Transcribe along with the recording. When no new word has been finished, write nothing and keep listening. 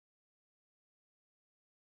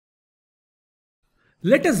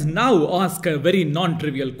Let us now ask a very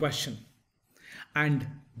non-trivial question. And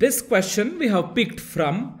this question we have picked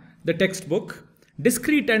from the textbook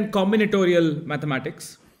Discrete and Combinatorial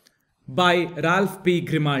Mathematics by Ralph P.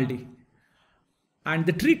 Grimaldi. And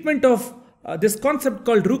the treatment of this concept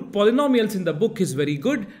called Rook polynomials in the book is very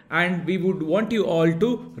good, and we would want you all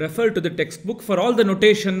to refer to the textbook for all the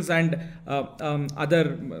notations and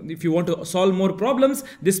if you want to solve more problems.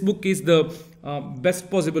 This book is the best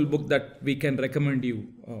possible book that we can recommend you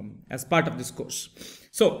as part of this course.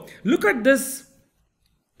 So look at this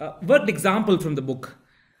word example from the book.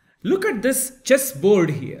 Look at this chessboard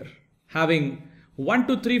here having 1,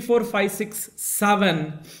 2, 3, 4, 5, 6,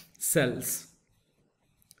 7 cells.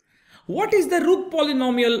 What is the Rook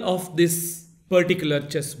polynomial of this particular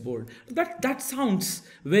chessboard? That sounds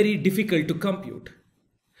very difficult to compute.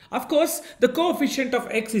 Of course, the coefficient of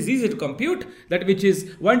x is easy to compute, that which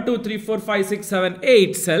is 1, 2, 3, 4, 5, 6, 7,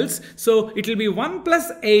 8 cells. So it will be 1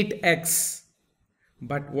 plus 8x.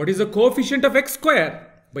 But what is the coefficient of x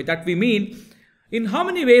square? By that we mean, in how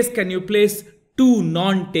many ways can you place two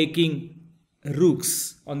non-taking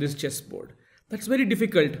rooks on this chessboard? That's very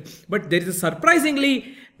difficult, but there is a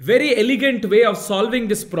surprisingly very elegant way of solving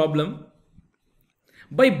this problem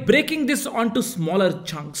by breaking this onto smaller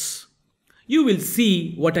chunks. You will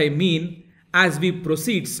see what I mean as we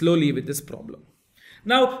proceed slowly with this problem.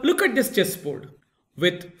 Now look at this chessboard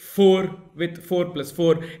with 4 plus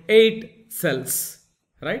 4, 8 cells,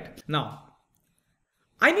 right? Now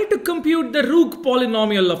I need to compute the Rook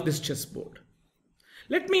polynomial of this chessboard.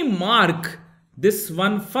 Let me mark this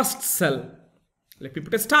one first cell. Let me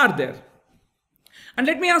put a star there. And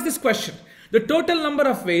let me ask this question. The total number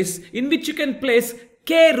of ways in which you can place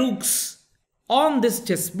k rooks on this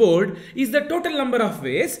chessboard is the total number of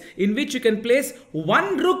ways in which you can place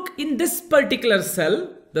one rook in this particular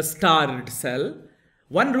cell, the starred cell.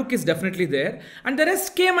 One rook is definitely there, and the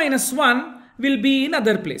rest k minus 1 will be in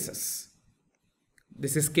other places.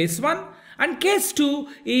 This is case 1, and case 2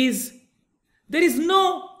 is there is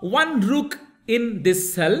no one rook in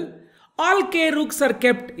this cell. All k rooks are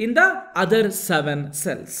kept in the other 7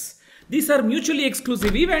 cells. These are mutually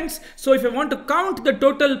exclusive events, so if I want to count the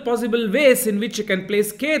total possible ways in which you can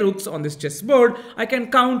place k rooks on this chessboard, I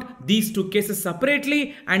can count these two cases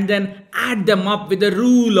separately and then add them up with the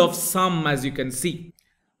rule of sum, as you can see.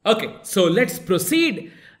 Okay, so let's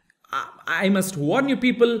proceed. I must warn you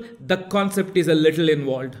people, the concept is a little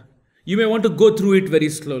involved. You may want to go through it very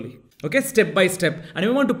slowly. Okay, step by step, and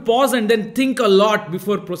you want to pause and then think a lot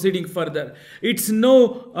before proceeding further. It's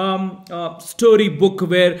no story book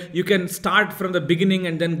where you can start from the beginning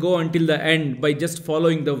and then go until the end by just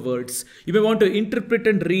following the words. You may want to interpret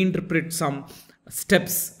and reinterpret some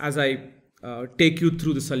steps as I take you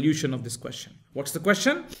through the solution of this question. What's the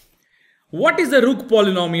question? What is the Rook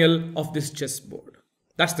polynomial of this chessboard?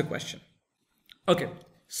 That's the question. Okay,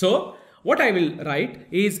 so what I will write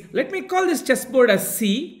is, let me call this chessboard as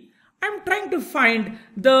C. I'm trying to find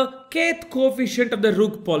the kth coefficient of the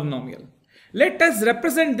Rook polynomial. Let us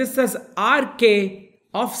represent this as Rk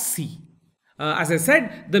of C. As I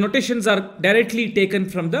said, the notations are directly taken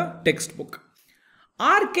from the textbook.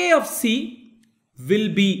 Rk of C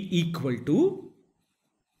will be equal to,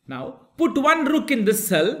 now put one rook in this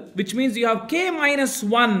cell, which means you have k minus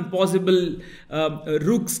 1 possible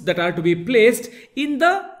rooks that are to be placed in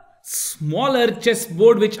the smaller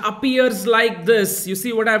chessboard, which appears like this. You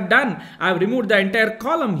see what I've done? I've removed the entire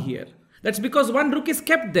column here. That's because one rook is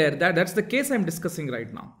kept there. That's the case I'm discussing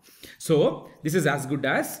right now. So this is as good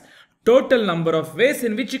as total number of ways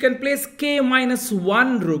in which you can place k minus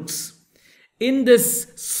 1 rooks in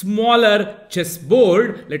this smaller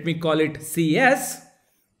chessboard. Let me call it CS.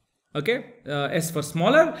 Okay, S for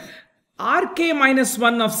smaller. Rk minus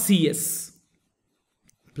 1 of CS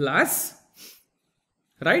plus,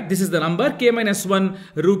 right, this is the number k minus 1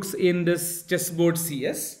 rooks in this chessboard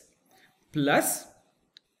CS, plus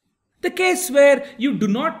the case where you do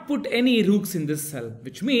not put any rooks in this cell,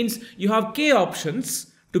 which means you have k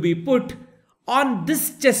options to be put on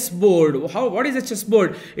this chessboard. What is a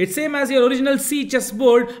chessboard? It's same as your original C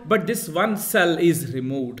chessboard, but this one cell is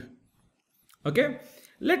removed. Okay,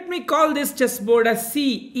 let me call this chessboard as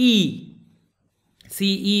CE.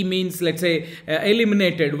 CE means, let's say,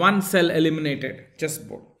 eliminated, one cell eliminated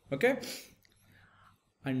chessboard. Okay,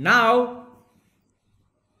 and now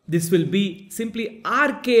this will be simply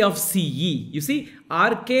Rk of CE. You see,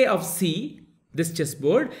 Rk of C, this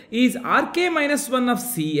chessboard, is Rk minus 1 of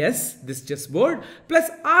CS, this chessboard, plus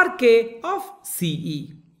Rk of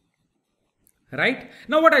CE. Right?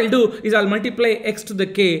 Now what I'll do is I'll multiply x to the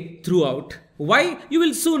k throughout. Why? You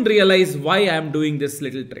will soon realize why I am doing this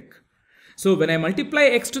little trick. So when I multiply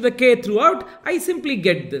x to the k throughout, I simply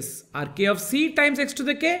get this rk of c times x to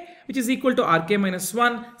the k, which is equal to rk minus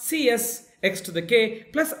 1 cs x to the k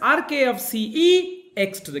plus rk of ce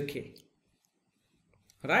x to the k.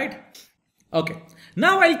 Right? Okay.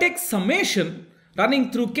 Now I'll take summation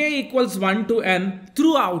running through k equals 1 to n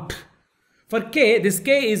throughout. For k, this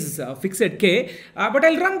k is fixed k, but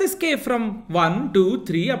I'll run this k from 1, 2,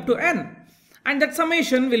 3 up to n. And that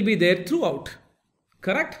summation will be there throughout.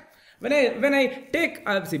 Correct? When I take,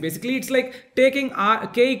 see, basically it's like taking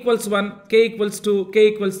k equals 1, k equals 2, k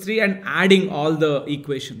equals 3 and adding all the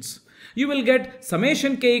equations. You will get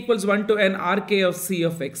summation k equals 1 to n rk of c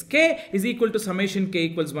of xk is equal to summation k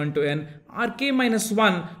equals 1 to n rk minus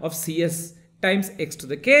 1 of cs times x to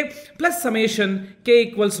the k plus summation k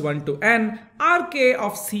equals 1 to n rk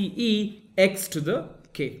of ce x to the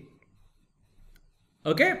k.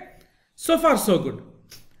 Okay? So far so good.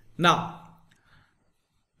 Now,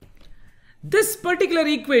 this particular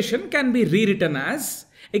equation can be rewritten as,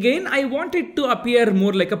 again, I want it to appear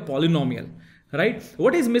more like a polynomial, right?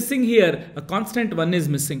 What is missing here? A constant 1 is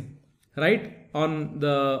missing, right? On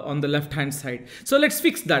the left hand side. So let's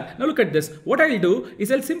fix that. Now look at this. What I'll do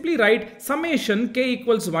is I'll simply write summation k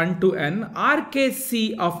equals 1 to n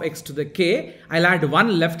rkc of x to the k. I'll add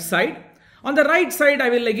 1 left side. On the right side, I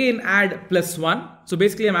will again add plus 1. So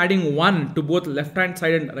basically I'm adding 1 to both left hand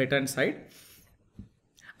side and right hand side.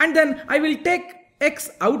 And then I will take x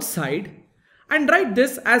outside and write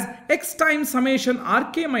this as x times summation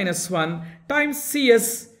rk minus 1 times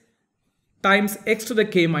cs times x to the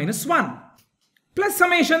k minus 1 plus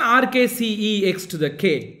summation rkce x to the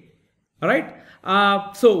k. Alright.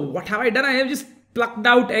 So what have I done? I have just plucked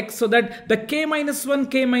out x so that the k minus 1,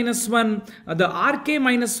 the rk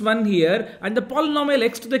minus 1 here and the polynomial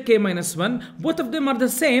x to the k minus 1, both of them are the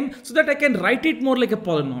same so that I can write it more like a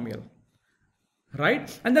polynomial.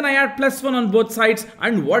 Right? And then I add plus 1 on both sides,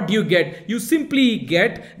 and what do you get? You simply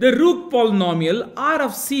get the Rook polynomial r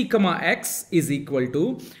of c comma x is equal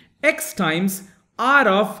to x times r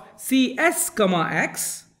of cs comma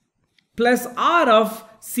x plus r of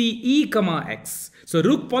ce comma x. So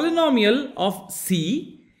Rook polynomial of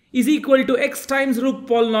c is equal to x times Rook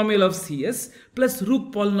polynomial of cs plus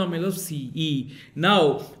Rook polynomial of ce.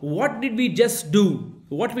 Now, what did we just do?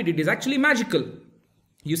 What we did is actually magical.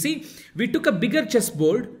 You see, we took a bigger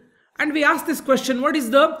chessboard and we asked this question, what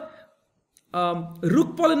is the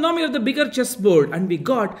Rook polynomial of the bigger chessboard? And we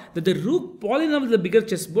got that the Rook polynomial of the bigger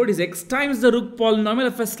chessboard is x times the Rook polynomial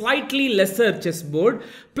of a slightly lesser chessboard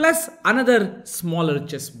plus another smaller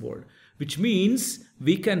chessboard. Which means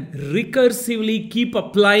we can recursively keep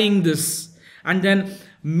applying this and then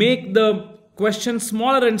make the question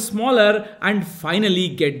smaller and smaller and finally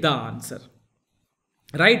get the answer.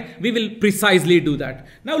 Right? We will precisely do that.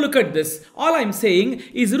 Now look at this. All I'm saying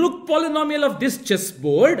is Rook polynomial of this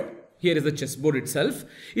chessboard, here is the chessboard itself,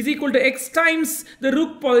 is equal to x times the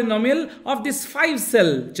Rook polynomial of this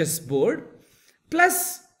 5-cell chessboard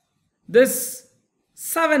plus this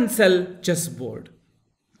 7-cell chessboard.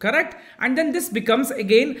 Correct? And then this becomes,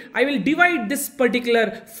 again, I will divide this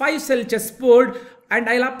particular 5-cell chessboard and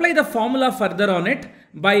I'll apply the formula further on it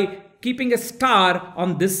by keeping a star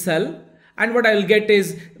on this cell. And what I will get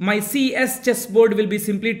is my CS chessboard will be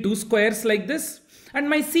simply 2 squares like this. And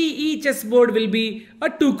my CE chessboard will be a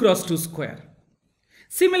 2 cross 2 square.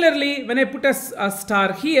 Similarly, when I put a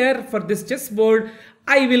star here for this chessboard,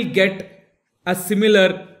 I will get a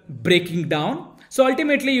similar breaking down. So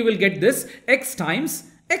ultimately you will get this x times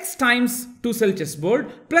 2-cell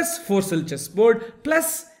chessboard plus 4-cell chessboard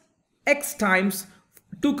plus x times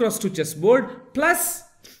 2 cross 2 chessboard plus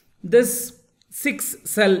this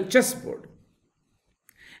 6-cell chessboard.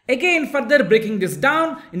 Again, further breaking this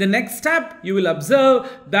down, in the next step, you will observe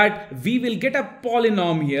that we will get a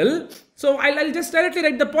polynomial. So I'll just directly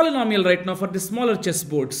write the polynomial right now for the smaller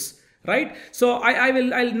chessboards. Right? So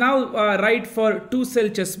I'll now write for 2-cell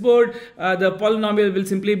chessboard, the polynomial will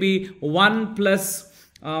simply be 1 plus,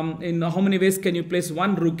 in how many ways can you place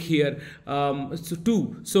 1 rook here? So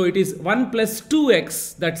 2. So it is 1 plus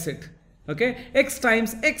 2x, that's it. Okay, x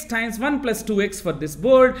times 1 plus 2x for this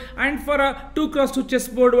board, and for a 2 cross 2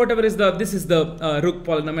 chessboard, whatever is this is the Rook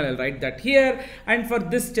polynomial, I'll write that here, and for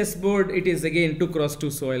this chessboard it is again 2 cross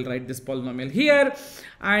 2, so I'll write this polynomial here.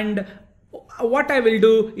 And what I will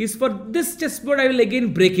do is for this chessboard I will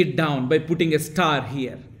again break it down by putting a star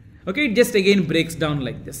here. Okay, it just again breaks down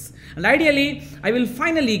like this, and ideally I will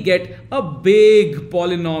finally get a big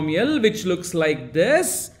polynomial which looks like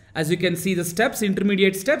this. As you can see, the steps,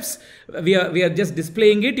 intermediate steps, we are just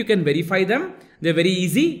displaying it. You can verify them. They're very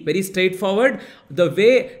easy, very straightforward. The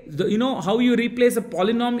way, you know how you replace a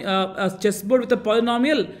polynomial, a chessboard with a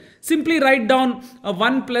polynomial. Simply write down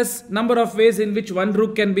 1 plus number of ways in which one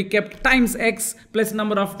rook can be kept times x plus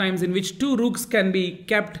number of times in which 2 rooks can be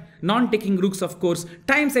kept, non-taking rooks of course,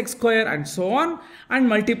 times x square and so on, and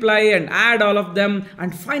multiply and add all of them,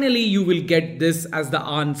 and finally you will get this as the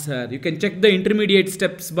answer. You can check the intermediate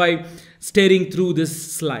steps by staring through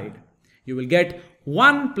this slide. You will get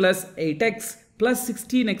 1 plus 8x plus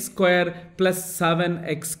 16x square plus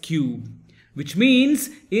 7x cube. Which means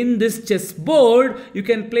in this chessboard, you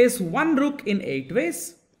can place 1 rook in 8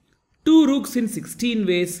 ways, 2 rooks in 16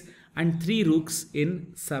 ways, and 3 rooks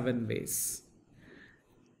in 7 ways.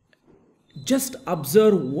 Just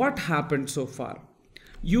observe what happened so far.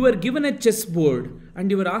 You were given a chessboard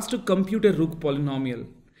and you were asked to compute a Rook polynomial.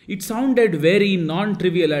 It sounded very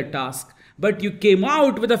non-trivial a task, but you came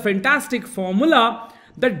out with a fantastic formula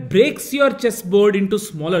that breaks your chessboard into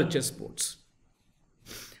smaller chessboards.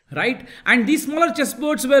 Right? And these smaller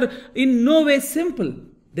chessboards were in no way simple.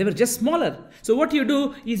 They were just smaller. So what you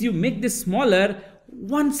do is you make this smaller,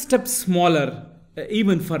 one step smaller,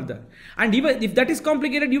 even further. And even if that is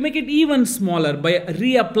complicated, you make it even smaller by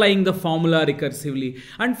reapplying the formula recursively.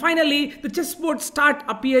 And finally, the chessboards start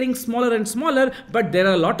appearing smaller and smaller, but there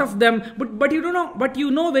are a lot of them, but you don't know, but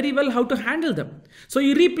you know very well how to handle them. So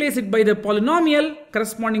you replace it by the polynomial,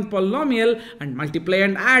 corresponding polynomial, and multiply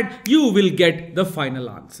and add, you will get the final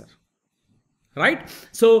answer. Right?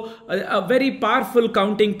 So a very powerful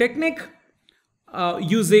counting technique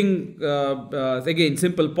using again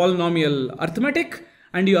simple polynomial arithmetic.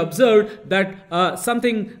 And you observed that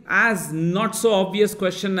something as not so obvious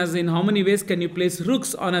question as in how many ways can you place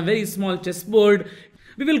rooks on a very small chessboard.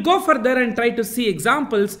 We will go further and try to see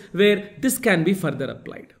examples where this can be further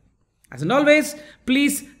applied. As and always,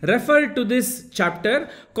 please refer to this chapter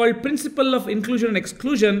called Principle of Inclusion and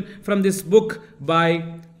Exclusion from this book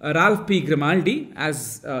by Ralph P. Grimaldi,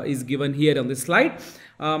 as is given here on this slide.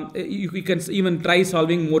 You can even try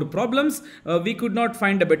solving more problems. We could not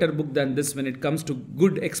find a better book than this when it comes to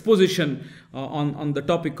good exposition on the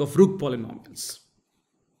topic of Rook polynomials.